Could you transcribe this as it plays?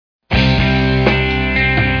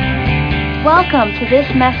Welcome to this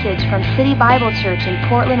message from City Bible Church in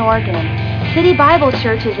Portland, Oregon. City Bible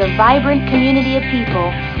Church is a vibrant community of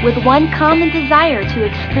people with one common desire to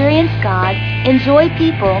experience God, enjoy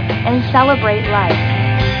people, and celebrate life.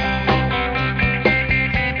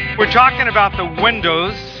 We're talking about the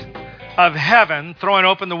windows of heaven, throwing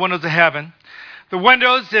open the windows of heaven. The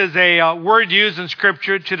windows is a word used in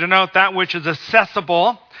Scripture to denote that which is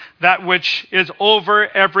accessible, that which is over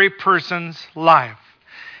every person's life.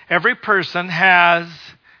 Every person has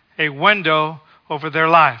a window over their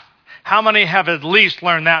life. How many have at least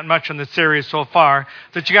learned that much in the series so far,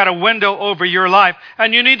 that you got a window over your life,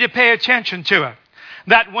 and you need to pay attention to it?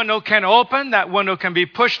 That window can open, that window can be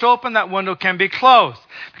pushed open, that window can be closed.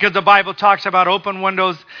 Because the Bible talks about open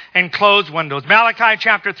windows and closed windows. Malachi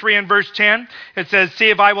chapter 3 and verse 10, it says, "See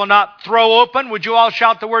if I will not throw open." Would you all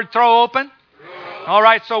shout the word throw open? All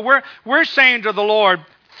right, so we're saying to the Lord,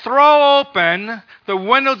 throw open the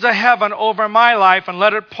windows of heaven over my life and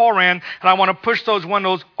let it pour in. And I want to push those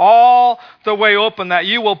windows all the way open, that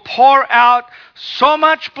you will pour out so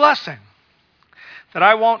much blessing that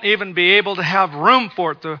I won't even be able to have room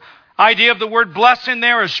for it. The idea of the word blessing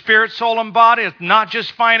there is spirit, soul, and body. It's not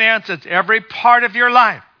just finance. It's every part of your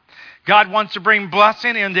life. God wants to bring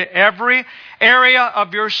blessing into every area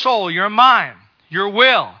of your soul, your mind, your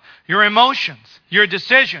will, your emotions, your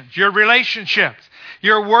decisions, your relationships,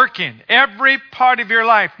 your working. Every part of your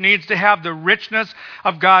life needs to have the richness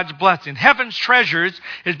of God's blessing. Heaven's treasures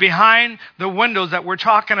is behind the windows that we're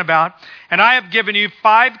talking about. And I have given you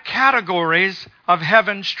 5 categories of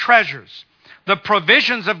heaven's treasures. The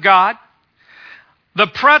provisions of God, the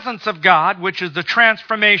presence of God, which is the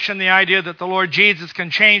transformation, the idea that the Lord Jesus can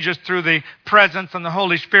change us through the presence and the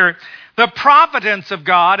Holy Spirit. The providence of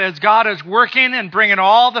God, as God is working and bringing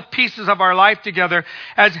all the pieces of our life together.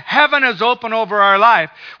 As heaven is open over our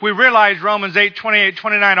life, we realize Romans 8, 28,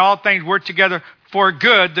 29, all things work together for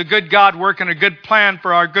good, the good God working a good plan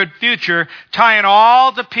for our good future, tying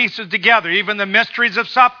all the pieces together, even the mysteries of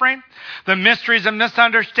suffering, the mysteries of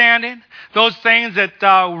misunderstanding, those things that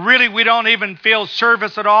really we don't even feel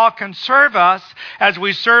service at all can serve us as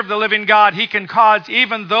we serve the living God. He can cause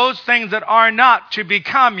even those things that are not to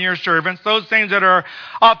become your servants, those things that are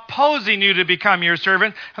opposing you to become your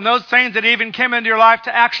servant, and those things that even came into your life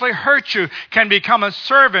to actually hurt you can become a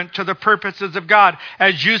servant to the purposes of God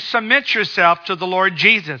as you submit yourself to the Lord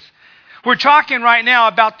Jesus. We're talking right now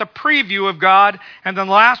about the preview of God, and then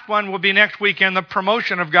the last one will be next weekend, the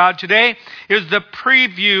promotion of God. Today is the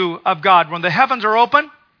preview of God. When the heavens are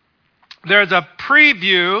open, there's a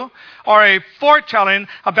preview or a foretelling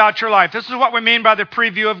about your life. This is what we mean by the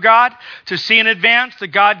preview of God, to see in advance the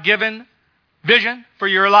God-given vision for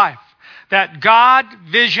your life. That God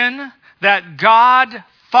vision, that God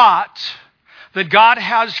thought that God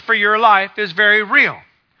has for your life is very real.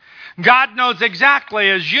 God knows exactly,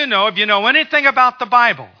 as you know, if you know anything about the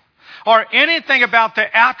Bible or anything about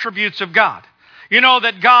the attributes of God, you know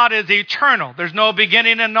that God is eternal. There's no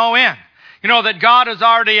beginning and no end. You know that God is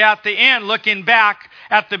already at the end looking back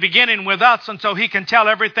at the beginning with us, and so He can tell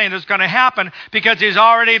everything that's going to happen because He's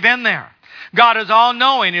already been there. God is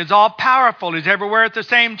all-knowing. He's all-powerful. He's everywhere at the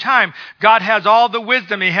same time. God has all the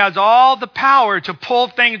wisdom. He has all the power to pull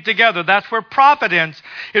things together. That's where providence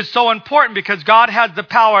is so important, because God has the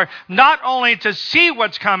power not only to see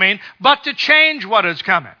what's coming, but to change what is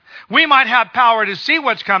coming. We might have power to see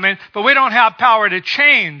what's coming, but we don't have power to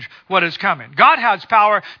change what is coming. God has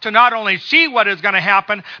power to not only see what is going to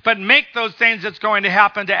happen, but make those things that's going to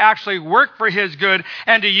happen to actually work for His good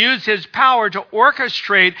and to use His power to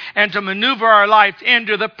orchestrate and to maneuver our life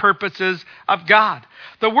into the purposes of God.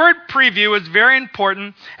 The word preview is very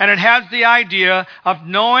important, and it has the idea of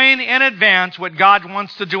knowing in advance what God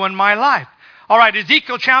wants to do in my life. All right,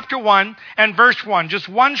 Ezekiel chapter 1 and verse 1, just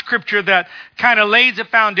one scripture that kind of lays a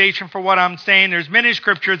foundation for what I'm saying. There's many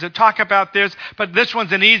scriptures that talk about this, but this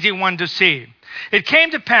one's an easy one to see. It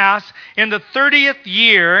came to pass in the 30th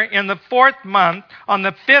year, in the 4th month, on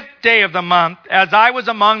the 5th day of the month, as I was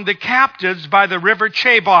among the captives by the river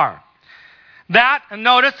Chebar. That, and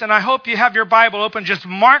notice, and I hope you have your Bible open, just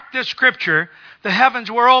mark this scripture. The heavens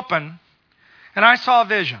were open, and I saw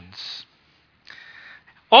visions.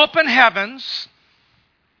 Open heavens,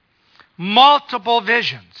 multiple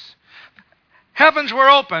visions. Heavens were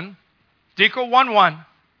open, Ezekiel 1:1,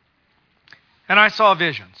 and I saw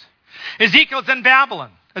visions. Ezekiel's in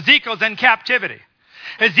Babylon. Ezekiel's in captivity.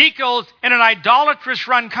 Ezekiel's in an idolatrous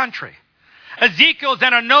run country. Ezekiel's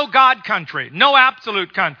in a no-God country, no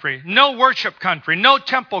absolute country, no worship country, no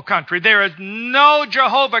temple country. There is no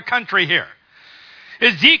Jehovah country here.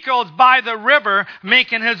 Ezekiel's by the river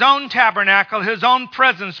making his own tabernacle, his own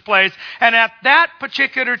presence place. And at that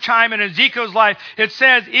particular time in Ezekiel's life, it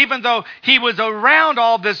says even though he was around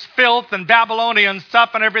all this filth and Babylonian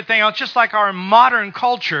stuff and everything else, just like our modern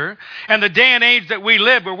culture and the day and age that we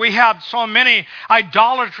live where we have so many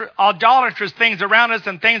idolatrous things around us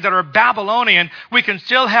and things that are Babylonian, we can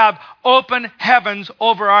still have open heavens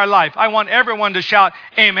over our life. I want everyone to shout,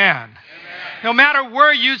 Amen. No matter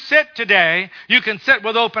where you sit today, you can sit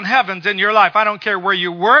with open heavens in your life. I don't care where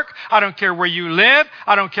you work. I don't care where you live.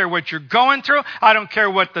 I don't care what you're going through. I don't care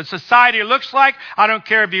what the society looks like. I don't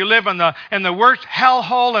care if you live in the worst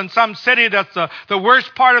hellhole in some city that's the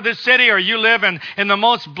worst part of the city, or you live in the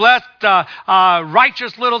most blessed,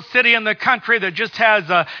 righteous little city in the country that just has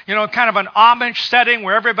kind of an Amish setting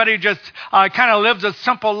where everybody just kind of lives a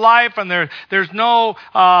simple life, and there's no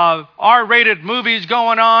R-rated movies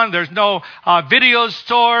going on. There's no video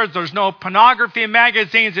stores. There's no pornography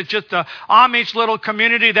magazines. It's just an Amish little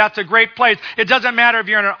community. That's a great place. It doesn't matter if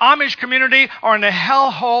you're in an Amish community or in the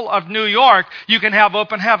hellhole of New York, you can have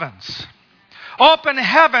open heavens. Open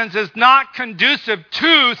heavens is not conducive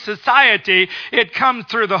to society. It comes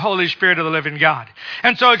through the Holy Spirit of the living God.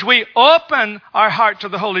 And so as we open our heart to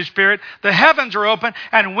the Holy Spirit, the heavens are open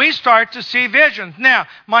and we start to see visions. Now,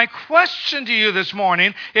 my question to you this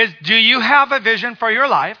morning is, do you have a vision for your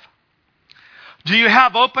life? Do you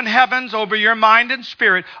have open heavens over your mind and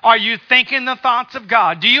spirit? Are you thinking the thoughts of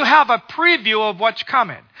God? Do you have a preview of what's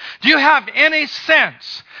coming? Do you have any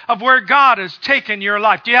sense of where God has taken your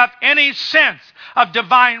life? Do you have any sense of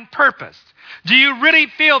divine purpose? Do you really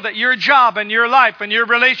feel that your job and your life and your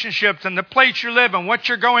relationships and the place you live and what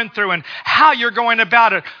you're going through and how you're going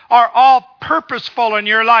about it are all purposeful in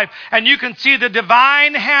your life? And you can see the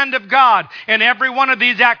divine hand of God in every one of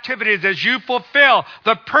these activities as you fulfill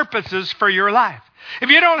the purposes for your life. If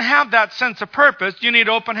you don't have that sense of purpose, you need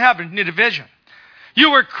open heaven, you need a vision.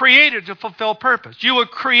 You were created to fulfill purpose. You were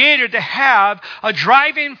created to have a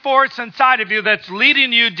driving force inside of you that's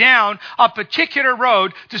leading you down a particular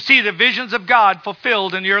road to see the visions of God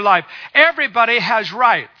fulfilled in your life. Everybody has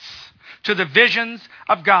rights to the visions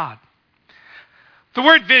of God. The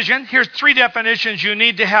word vision, here's 3 definitions you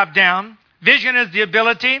need to have down. Vision is the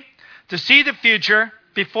ability to see the future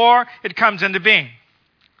before it comes into being.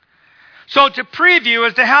 So to preview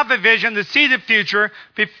is to have a vision, to see the future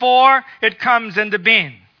before it comes into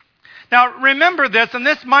being. Now remember this, and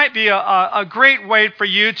this might be a great way for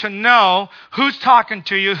you to know who's talking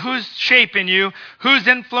to you, who's shaping you, who's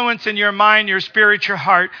influencing your mind, your spirit, your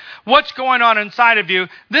heart, what's going on inside of you.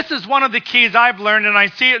 This is one of the keys I've learned, and I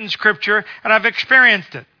see it in Scripture, and I've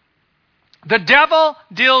experienced it. The devil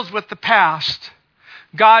deals with the past.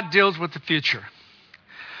 God deals with the future.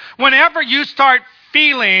 Whenever you start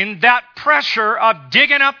feeling that pressure of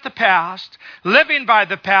digging up the past, living by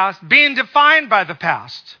the past, being defined by the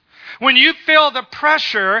past, when you feel the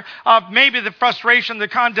pressure of maybe the frustration, the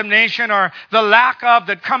condemnation, or the lack of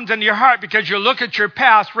that comes into your heart because you look at your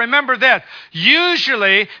past, remember this.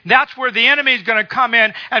 Usually, that's where the enemy is going to come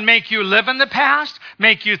in and make you live in the past,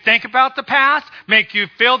 make you think about the past, make you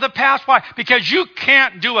feel the past. Why? Because you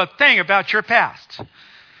can't do a thing about your past.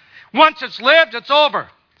 Once it's lived, it's over.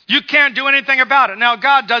 You can't do anything about it. Now,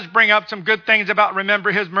 God does bring up some good things about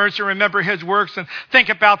remember His mercy, remember His works, and think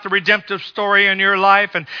about the redemptive story in your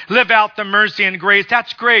life and live out the mercy and grace.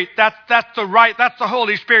 That's great. That's the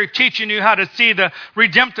Holy Spirit teaching you how to see the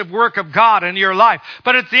redemptive work of God in your life.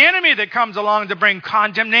 But it's the enemy that comes along to bring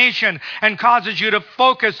condemnation and causes you to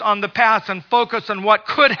focus on the past and focus on what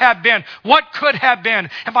could have been. What could have been?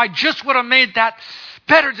 If I just would have made that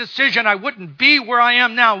better decision, I wouldn't be where I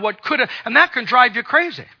am now. What could have? And that can drive you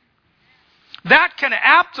crazy. That can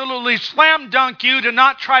absolutely slam dunk you to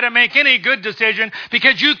not try to make any good decision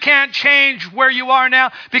because you can't change where you are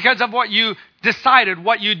now because of what you decided,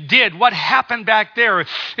 what you did, what happened back there.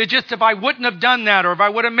 It's just if I wouldn't have done that or if I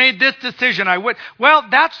would have made this decision, I would. Well,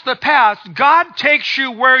 that's the past. God takes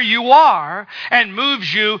you where you are and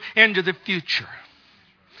moves you into the future.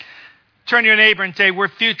 Turn to your neighbor and say, we're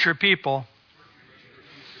future people.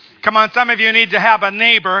 Come on, some of you need to have a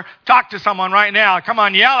neighbor. Talk to someone right now. Come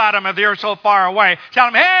on, yell at them if they're so far away. Tell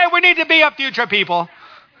them, hey, we need to be a future people.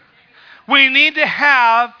 We need to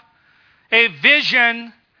have a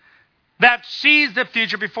vision that sees the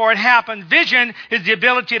future before it happens. Vision is the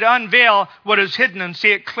ability to unveil what is hidden and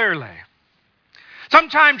see it clearly.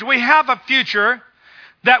 Sometimes we have a future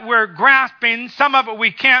that we're grasping. Some of it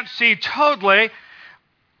we can't see totally.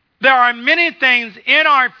 There are many things in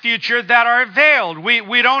our future that are veiled.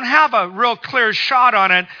 We don't have a real clear shot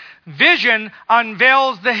on it. Vision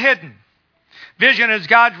unveils the hidden. Vision is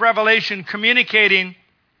God's revelation communicating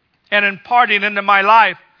and imparting into my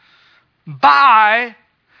life by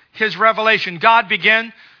His revelation. God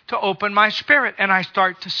began to open my spirit, and I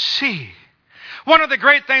start to see. One of the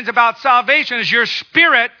great things about salvation is your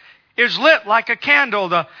spirit is lit like a candle.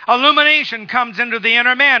 The illumination comes into the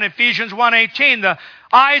inner man. Ephesians 1:18, the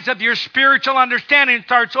eyes of your spiritual understanding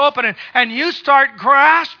starts opening, and you start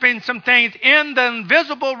grasping some things in the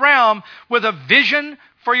invisible realm with a vision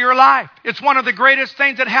for your life. It's one of the greatest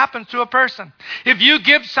things that happens to a person. If you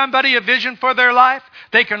give somebody a vision for their life,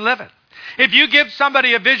 they can live it. If you give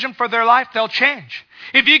somebody a vision for their life, they'll change.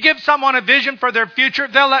 If you give someone a vision for their future,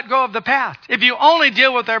 they'll let go of the past. If you only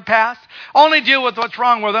deal with their past, only deal with what's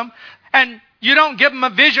wrong with them, and you don't give them a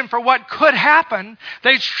vision for what could happen,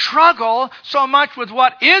 they struggle so much with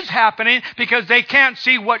what is happening because they can't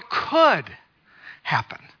see what could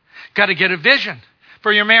happen. Got to get a vision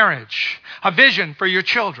for your marriage, a vision for your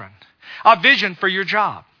children, a vision for your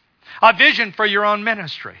job, a vision for your own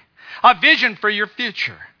ministry, a vision for your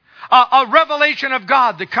future. A revelation of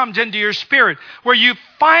God that comes into your spirit where you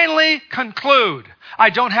finally conclude,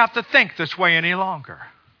 I don't have to think this way any longer.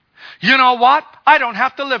 You know what? I don't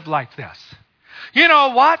have to live like this. You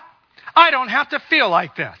know what? I don't have to feel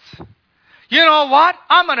like this. You know what?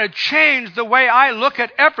 I'm going to change the way I look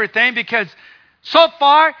at everything because so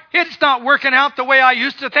far it's not working out the way I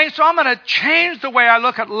used to think. So I'm going to change the way I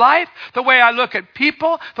look at life, the way I look at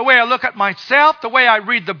people, the way I look at myself, the way I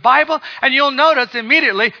read the Bible. And you'll notice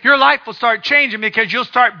immediately your life will start changing because you'll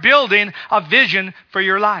start building a vision for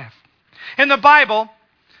your life. In the Bible,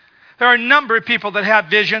 there are a number of people that have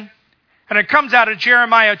vision. And it comes out of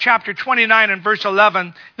Jeremiah chapter 29 and verse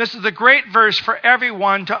 11. This is a great verse for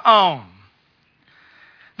everyone to own.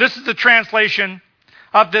 This is the translation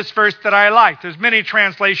of this verse that I like. There's many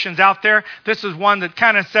translations out there. This is one that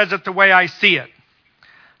kind of says it the way I see it.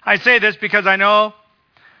 I say this because I know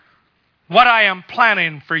what I am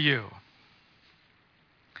planning for you.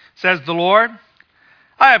 Says the Lord,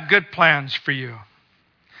 I have good plans for you,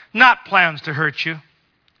 not plans to hurt you.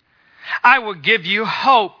 I will give you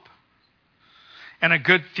hope and a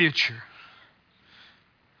good future.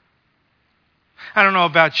 I don't know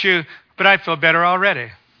about you, but I feel better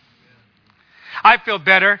already. I feel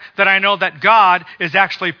better that I know that God is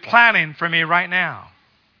actually planning for me right now.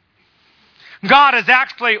 God is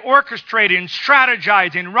actually orchestrating,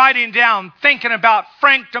 strategizing, writing down, thinking about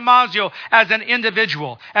Frank DiMaggio as an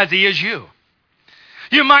individual, as he is you.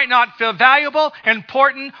 You might not feel valuable,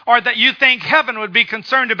 important, or that you think heaven would be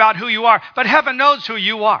concerned about who you are, but heaven knows who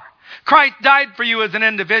you are. Christ died for you as an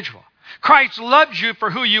individual. Christ loves you for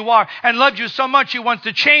who you are and loves you so much He wants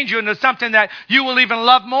to change you into something that you will even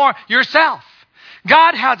love more yourself.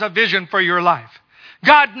 God has a vision for your life.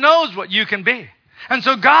 God knows what you can be. And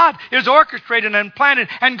so God is orchestrating and planning.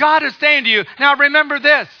 And God is saying to you, now remember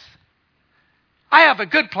this. I have a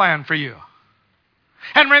good plan for you.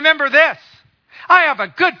 And remember this. I have a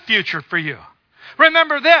good future for you.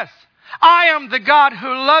 Remember this. I am the God who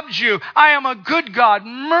loves you. I am a good God,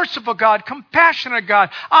 merciful God, compassionate God.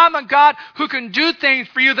 I'm a God who can do things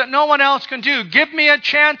for you that no one else can do. Give me a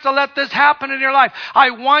chance to let this happen in your life.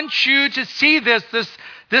 I want you to see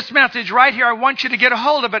this message right here. I want you to get a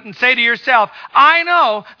hold of it and say to yourself, I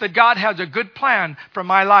know that God has a good plan for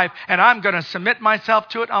my life, and I'm going to submit myself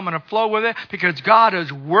to it. I'm going to flow with it because God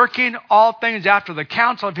is working all things after the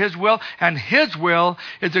counsel of His will, and His will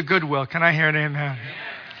is a good will. Can I hear an amen?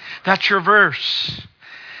 That's your verse.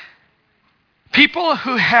 People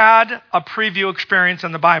who had a preview experience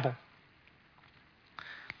in the Bible.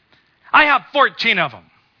 I have 14 of them.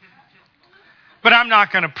 But I'm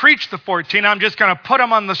not going to preach the 14. I'm just going to put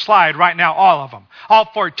them on the slide right now, all of them. All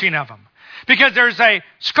 14 of them. Because there's a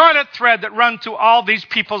scarlet thread that runs through all these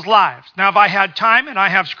people's lives. Now, if I had time, and I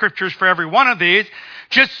have scriptures for every one of these,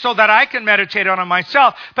 just so that I can meditate on them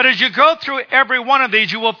myself. But as you go through every one of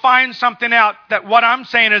these, you will find something out that what I'm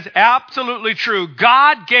saying is absolutely true.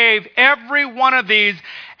 God gave every one of these,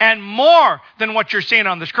 and more than what you're seeing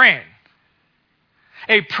on the screen,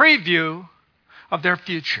 a preview of their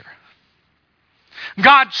future.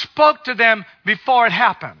 God spoke to them before it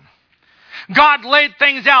happened. God laid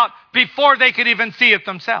things out before they could even see it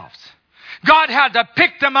themselves. God had to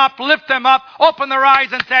pick them up, lift them up, open their eyes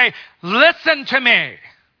and say, listen to me.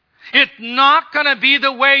 It's not going to be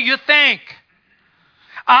the way you think.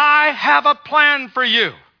 I have a plan for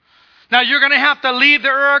you. Now, you're going to have to leave the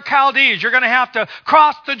Ur Chaldees. You're going to have to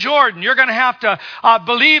cross the Jordan. You're going to have to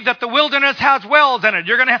believe that the wilderness has wells in it.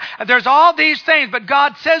 There's all these things, but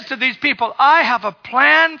God says to these people, I have a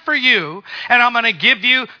plan for you, and I'm going to give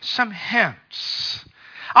you some hints.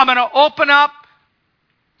 I'm going to open up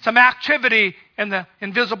some activity in the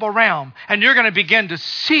invisible realm, and you're going to begin to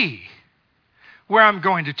see where I'm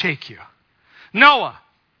going to take you. Noah.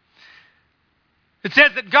 It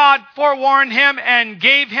says that God forewarned him and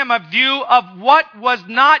gave him a view of what was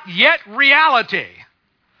not yet reality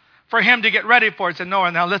for him to get ready for it. He said,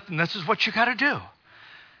 Noah, now listen, this is what you got to do.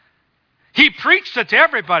 He preached it to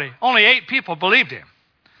everybody. Only 8 people believed him.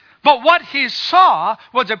 But what he saw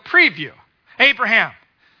was a preview. Abraham.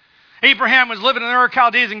 Abraham was living in Ur of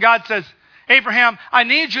Chaldees, and God says, Abraham, I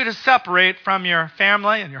need you to separate from your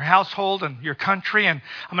family and your household and your country, and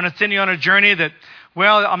I'm going to send you on a journey that,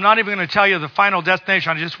 well, I'm not even going to tell you the final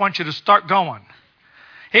destination. I just want you to start going.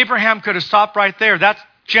 Abraham could have stopped right there. That's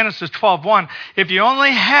Genesis 12:1. If you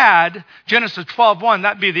only had Genesis 12:1,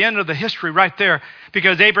 that'd be the end of the history right there,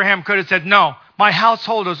 because Abraham could have said, no, my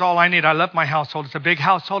household is all I need. I love my household. It's a big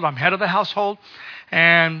household. I'm head of the household,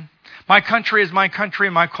 and my country is my country,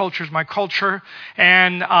 my culture is my culture.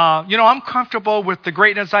 And, I'm comfortable with the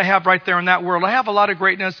greatness I have right there in that world. I have a lot of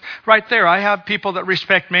greatness right there. I have people that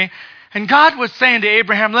respect me. And God was saying to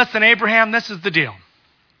Abraham, listen, Abraham, this is the deal.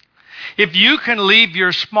 If you can leave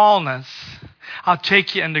your smallness, I'll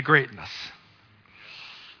take you into greatness.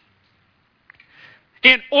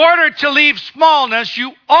 In order to leave smallness,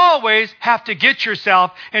 you always have to get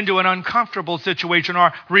yourself into an uncomfortable situation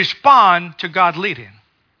or respond to God leading.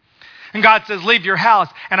 And God says, leave your house,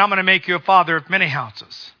 and I'm going to make you a father of many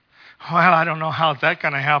houses. Well, I don't know how that's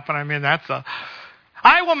going to happen. I mean,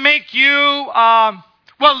 I will make you,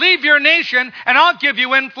 leave your nation, and I'll give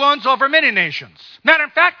you influence over many nations. Matter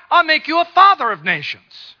of fact, I'll make you a father of nations.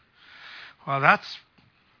 Well,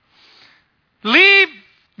 leave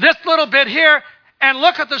this little bit here, and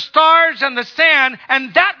look at the stars and the sand,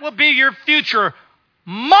 and that will be your future,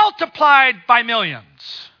 multiplied by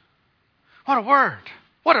millions. What a word.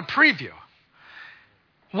 What a preview.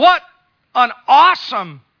 What an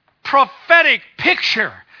awesome prophetic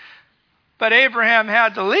picture. But Abraham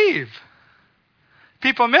had to leave.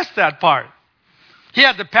 People miss that part. He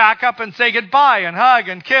had to pack up and say goodbye and hug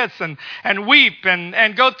and kiss and weep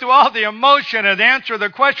and go through all the emotion and answer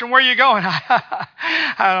the question, where are you going?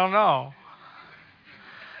 I don't know.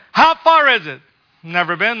 How far is it?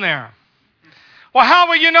 Never been there. Well, how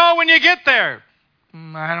will you know when you get there?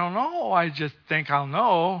 I don't know. I just think I'll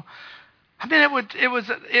know. I mean,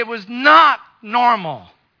 it was not normal.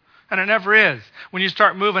 And it never is. When you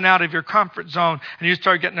start moving out of your comfort zone and you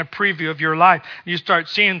start getting a preview of your life, and you start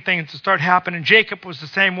seeing things that start happening. Jacob was the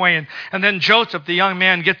same way. And then Joseph, the young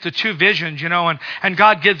man, gets the 2 visions, and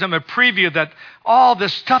God gives him a preview that all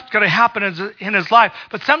this stuff's going to happen in his life.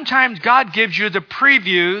 But sometimes God gives you the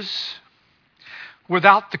previews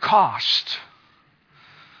without the cost.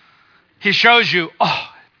 He shows you,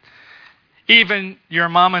 even your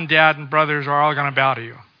mom and dad and brothers are all going to bow to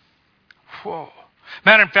you. Whoa.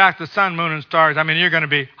 Matter of fact, the sun, moon, and stars, you're going to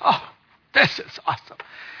be, this is awesome.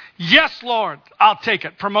 Yes, Lord, I'll take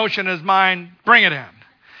it. Promotion is mine. Bring it in.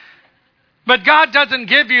 But God doesn't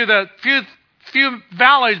give you the few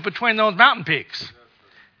valleys between those mountain peaks.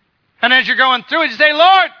 And as you're going through it, you say,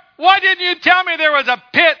 Lord, why didn't you tell me there was a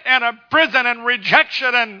pit and a prison and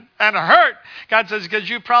rejection and hurt? God says, because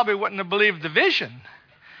you probably wouldn't have believed the vision.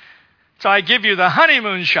 So I give you the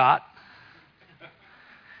honeymoon shot,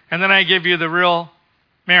 and then I give you the real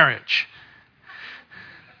marriage.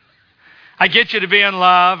 I get you to be in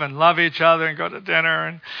love and love each other and go to dinner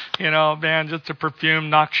and, just the perfume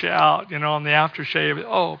knocks you out, and the aftershave,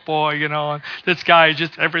 oh boy, and this guy is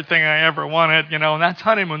just everything I ever wanted, and that's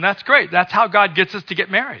honeymoon. That's great. That's how God gets us to get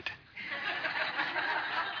married.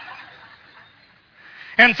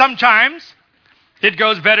 And sometimes it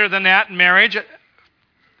goes better than that in marriage.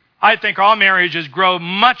 I think all marriages grow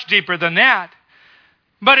much deeper than that.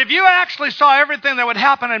 But if you actually saw everything that would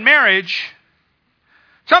happen in marriage,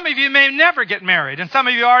 some of you may never get married, and some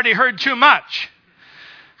of you already heard too much.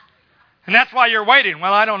 And that's why you're waiting.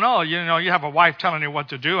 Well, I don't know. You have a wife telling you what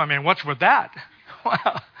to do. What's with that?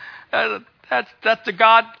 Well, that's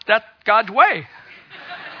God's way.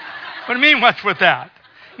 What do you mean, what's with that?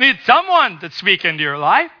 You need someone to speak into your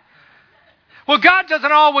life. Well, God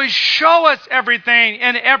doesn't always show us everything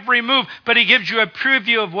in every move, but He gives you a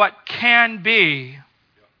preview of what can be.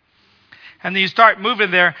 And then you start moving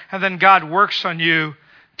there, and then God works on you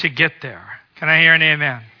to get there. Can I hear an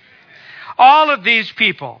amen? All of these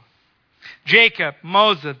people, Jacob,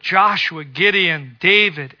 Moses, Joshua, Gideon,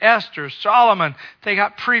 David, Esther, Solomon, they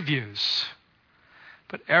got previews.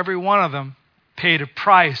 But every one of them paid a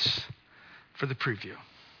price for the preview.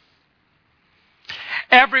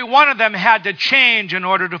 Every one of them had to change in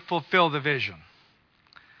order to fulfill the vision.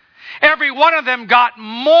 Every one of them got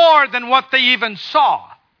more than what they even saw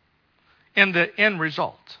in the end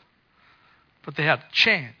result. But they had to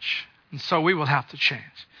change. And so we will have to change.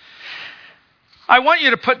 I want you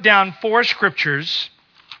to put down 4 scriptures,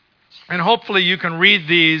 and hopefully you can read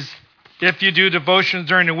these if you do devotions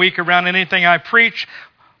during the week around anything I preach.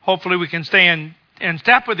 Hopefully we can stay in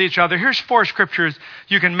step with each other. Here's 4 scriptures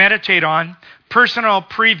you can meditate on. Personal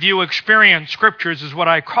preview experience scriptures is what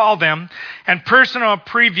I call them. And personal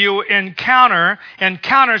preview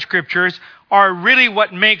encounter scriptures are really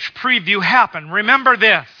what makes preview happen. Remember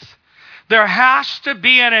this. There has to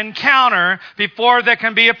be an encounter before there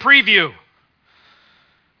can be a preview.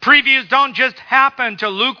 Previews don't just happen to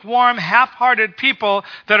lukewarm, half-hearted people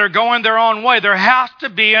that are going their own way. There has to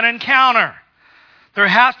be an encounter. There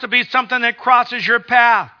has to be something that crosses your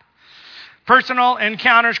path. Personal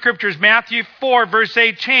encounter scriptures. Matthew 4, verse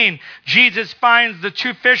 18. Jesus finds the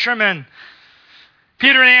 2 fishermen,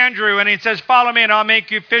 Peter and Andrew, and he says, "Follow me and I'll make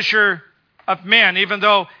you fisher of men," even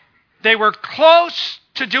though they were close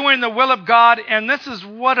to doing the will of God. And this is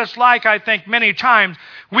what it's like, I think, many times.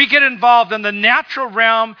 We get involved in the natural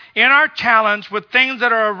realm, in our talents, with things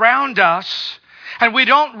that are around us, and we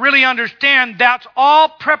don't really understand that's all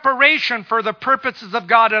preparation for the purposes of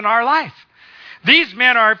God in our life. These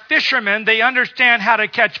men are fishermen. They understand how to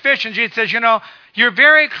catch fish. And Jesus says, you're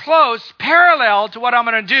very close, parallel to what I'm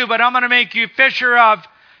going to do, but I'm going to make you fisher of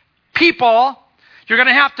people. You're going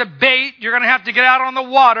to have to bait. You're going to have to get out on the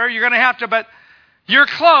water. You're going to have to, but you're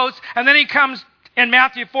close. And then he comes in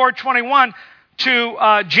Matthew 4:21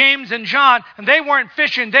 to James and John, and they weren't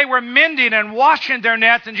fishing. They were mending and washing their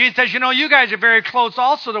nets. And Jesus says, you guys are very close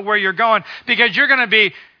also to where you're going, because you're going to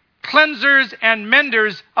be cleansers and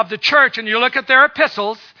menders of the church. And you look at their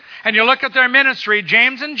epistles, and you look at their ministry.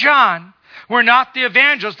 James and John were not the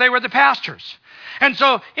evangelists. They were the pastors. And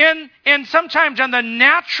so in sometimes in the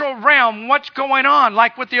natural realm, what's going on,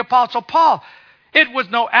 like with the Apostle Paul, it was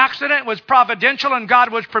no accident. It was providential, and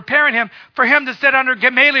God was preparing him for him to sit under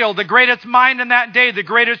Gamaliel, the greatest mind in that day, the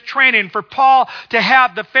greatest training. For Paul to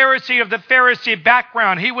have the Pharisee of the Pharisee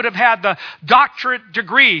background. He would have had the doctorate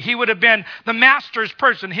degree. He would have been the master's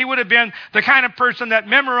person. He would have been the kind of person that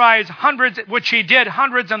memorized hundreds, which he did,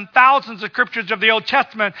 hundreds and thousands of scriptures of the Old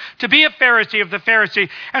Testament to be a Pharisee of the Pharisee.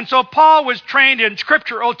 And so Paul was trained in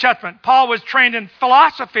Scripture, Old Testament. Paul was trained in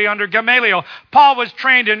philosophy under Gamaliel. Paul was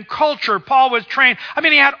trained in culture. Paul was trained.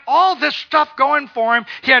 He had all this stuff going for him.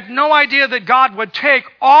 He had no idea that God would take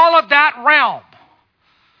all of that realm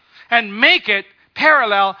and make it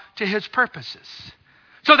parallel to his purposes,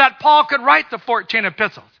 so that Paul could write the 14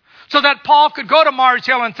 epistles, so that Paul could go to Mars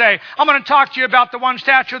Hill and say, I'm going to talk to you about the one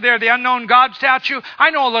statue there, the unknown God statue. I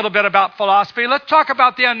know a little bit about philosophy. Let's talk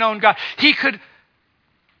about the unknown God. He could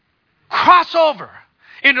cross over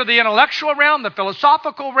into the intellectual realm, the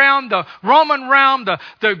philosophical realm, the Roman realm,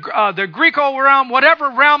 the Greco realm,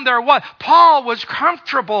 whatever realm there was. Paul was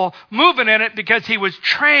comfortable moving in it because he was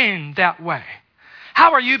trained that way.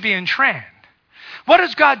 How are you being trained? What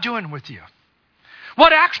is God doing with you?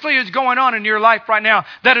 What actually is going on in your life right now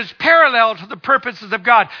that is parallel to the purposes of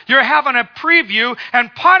God? You're having a preview,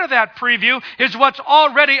 and part of that preview is what's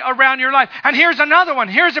already around your life. And here's another one.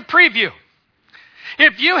 Here's a preview.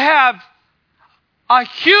 If you have a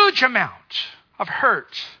huge amount of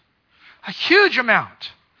hurt, a huge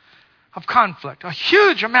amount of conflict, a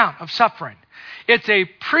huge amount of suffering, it's a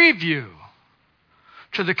preview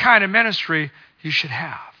to the kind of ministry you should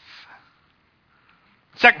have.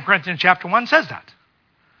 2 Corinthians chapter 1 says that.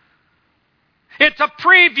 It's a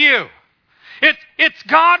preview. It's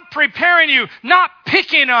God preparing you, not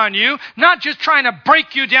picking on you, not just trying to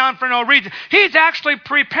break you down for no reason. He's actually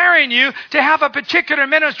preparing you to have a particular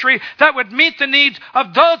ministry that would meet the needs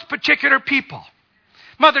of those particular people.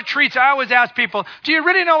 Mother Teresa, I always ask people, do you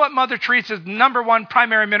really know what Mother Teresa's number one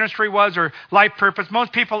primary ministry was, or life purpose?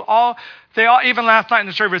 Most people, even last night in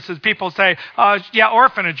the services, people say,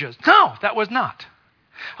 orphanages. No, that was not.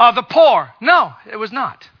 The poor. No, it was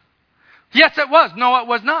not. Yes, it was. No, it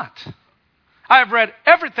was not. I have read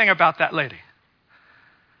everything about that lady.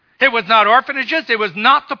 It was not orphanages. It was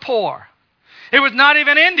not the poor. It was not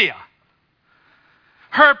even India.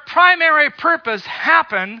 Her primary purpose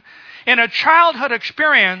happened in a childhood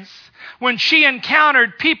experience when she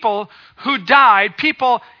encountered people who died,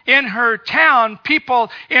 people in her town, people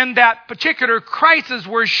in that particular crisis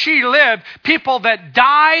where she lived, people that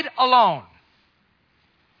died alone.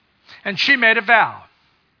 And she made a vow.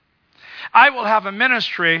 I will have a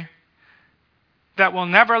ministry that will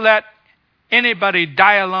never let anybody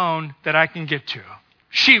die alone that I can get to.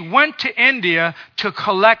 She went to India to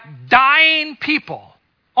collect dying people,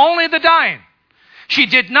 only the dying. She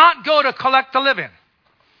did not go to collect the living,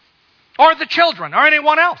 or the children, or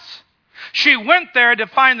anyone else. She went there to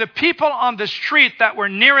find the people on the street that were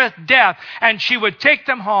nearest death, and she would take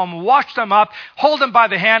them home, wash them up, hold them by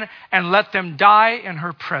the hand, and let them die in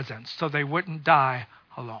her presence so they wouldn't die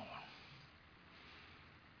alone.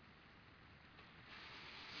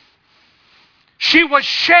 She was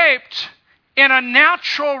shaped in a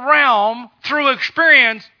natural realm through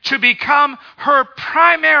experience to become her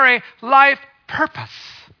primary life purpose.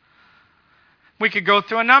 We could go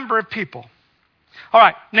through a number of people. All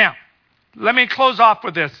right, now, let me close off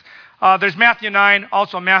with this. There's Matthew 9,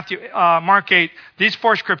 also Mark 8. These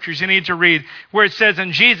 4 scriptures you need to read, where it says,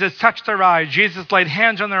 and Jesus touched their eyes. Jesus laid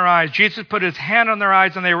hands on their eyes. Jesus put his hand on their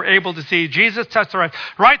eyes and they were able to see. Jesus touched their eyes.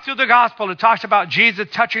 Right through the gospel, it talks about Jesus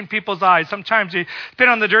touching people's eyes. Sometimes he spit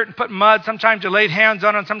on the dirt and put mud. Sometimes he laid hands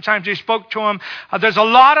on them. Sometimes he spoke to them. There's a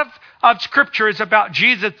lot of scriptures about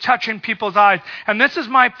Jesus touching people's eyes. And this is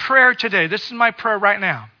my prayer today. This is my prayer right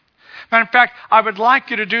now. Matter of fact, I would like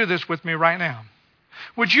you to do this with me right now.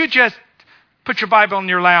 Would you just put your Bible in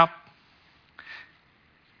your lap?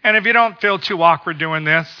 And if you don't feel too awkward doing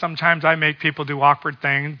this, sometimes I make people do awkward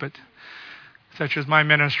things, but such as my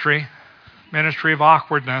ministry of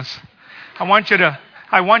awkwardness. I want you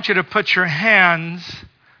to put your hands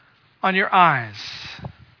on your eyes.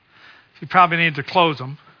 You probably need to close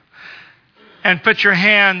them. And put your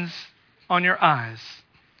hands on your eyes.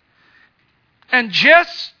 And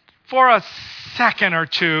just for a second or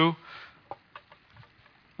two,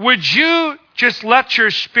 would you just let your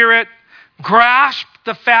spirit grasp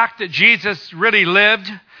the fact that Jesus really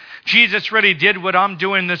lived? Jesus really did what I'm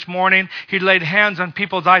doing this morning. He laid hands on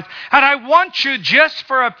people's eyes. And I want you just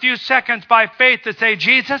for a few seconds by faith to say,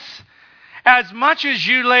 Jesus, as much as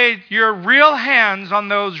you laid your real hands on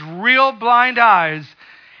those real blind eyes,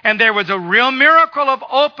 and there was a real miracle of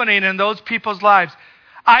opening in those people's lives,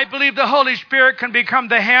 I believe the Holy Spirit can become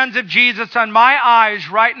the hands of Jesus on my eyes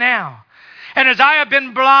right now. And as I have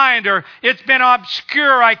been blind, or it's been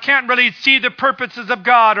obscure, I can't really see the purposes of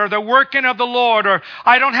God or the working of the Lord, or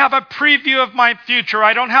I don't have a preview of my future.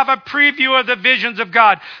 I don't have a preview of the visions of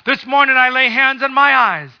God. This morning I lay hands on my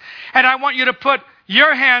eyes. And I want you to put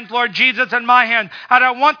your hands, Lord Jesus, in my hand. And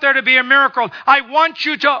I want there to be a miracle. I want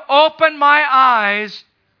you to open my eyes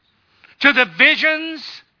to the visions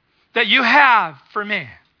that you have for me.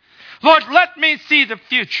 Lord, let me see the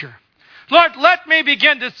future. Lord, let me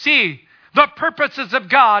begin to see the purposes of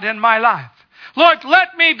God in my life. Lord,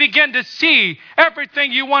 let me begin to see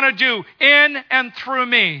everything you want to do in and through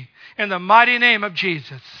me. In the mighty name of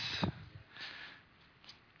Jesus. In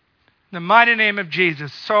the mighty name of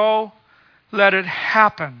Jesus. So let it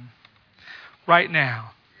happen right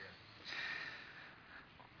now.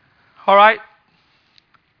 All right?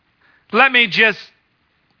 Let me just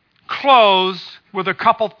close with a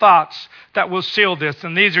couple thoughts that will seal this.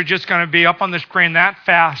 And these are just going to be up on the screen that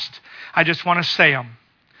fast. I just want to say them.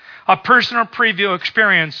 A personal preview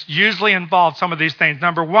experience usually involves some of these things.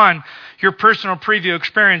 Number one, your personal preview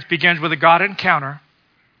experience begins with a God encounter.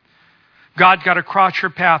 God got to cross your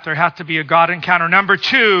path. There has to be a God encounter. Number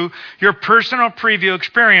two, your personal preview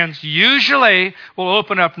experience usually will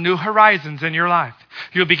open up new horizons in your life.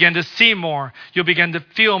 You'll begin to see more. You'll begin to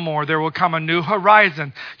feel more. There will come a new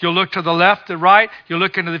horizon. You'll look to the left, the right. You'll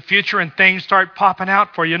look into the future and things start popping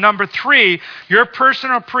out for you. Number three, your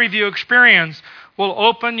personal preview experience will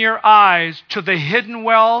open your eyes to the hidden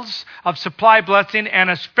wells of supply blessing and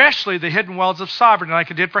especially the hidden wells of sovereignty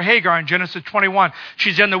like it did for Hagar in Genesis 21.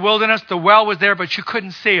 She's in the wilderness. The well was there, but she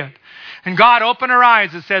couldn't see it. And God opened her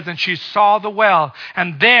eyes, it says, and she saw the well.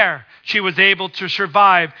 And there she was able to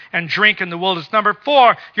survive and drink in the wilderness. Number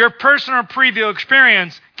four, your personal preview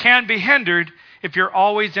experience can be hindered if you're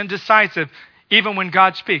always indecisive, even when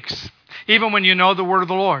God speaks, even when you know the word of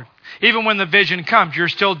the Lord. Even when the vision comes, you're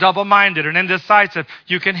still double-minded and indecisive.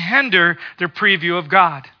 You can hinder the preview of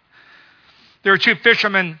God. There were two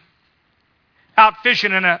fishermen out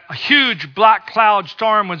fishing and a huge black cloud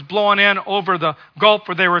storm was blowing in over the gulf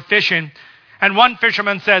where they were fishing. And one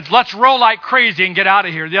fisherman says, let's row like crazy and get out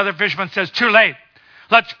of here. The other fisherman says, too late.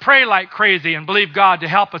 Let's pray like crazy and believe God to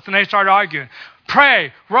help us. And they start arguing.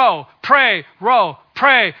 Pray, row, pray, row,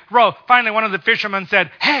 pray, row. Finally, one of the fishermen said,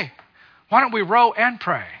 hey, why don't we row and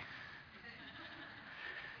pray?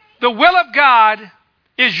 The will of God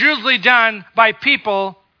is usually done by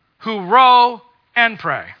people who row and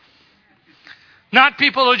pray. Not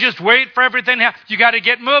people who just wait for everything to happen. You got to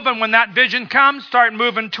get moving. When that vision comes, start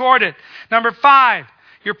moving toward it. Number five,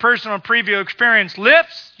 your personal preview experience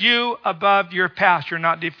lifts you above your past. You're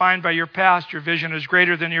not defined by your past. Your vision is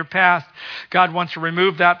greater than your past. God wants to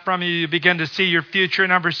remove that from you. You begin to see your future.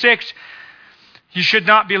 Number six, You should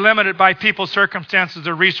not be limited by people's circumstances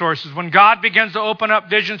or resources. When God begins to open up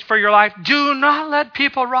visions for your life, do not let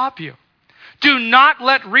people rob you. Do not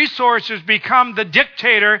let resources become the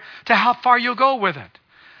dictator to how far you'll go with it.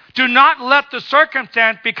 Do not let the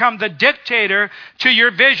circumstance become the dictator to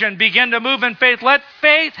your vision. Begin to move in faith. Let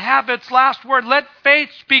faith have its last word. Let faith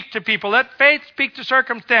speak to people. Let faith speak to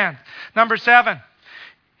circumstance. Number 7,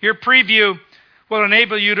 your preview will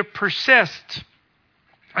enable you to persist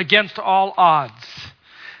against all odds.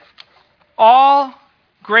 All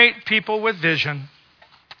great people with vision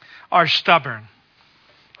are stubborn.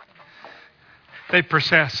 They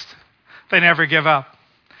persist. They never give up.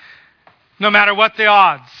 No matter what the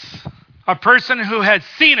odds. A person who has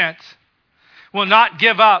seen it will not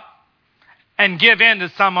give up and give in to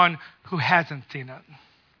someone who hasn't seen it.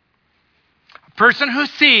 A person who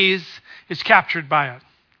sees is captured by it.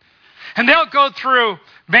 And they'll go through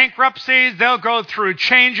bankruptcies, they'll go through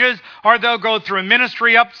changes, or they'll go through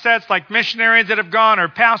ministry upsets like missionaries that have gone, or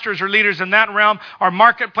pastors or leaders in that realm, or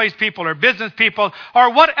marketplace people, or business people,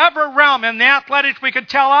 or whatever realm. In the athletics, we could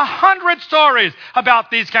tell 100 stories about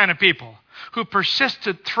these kind of people who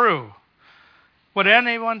persisted through what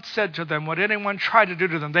anyone said to them, what anyone tried to do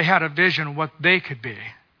to them. They had a vision of what they could be.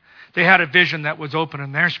 They had a vision that was open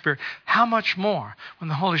in their spirit. How much more when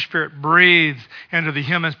the Holy Spirit breathes into the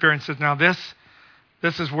human spirit and says, now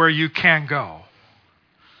this is where you can go.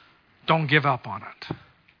 Don't give up on it.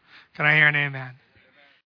 Can I hear an amen?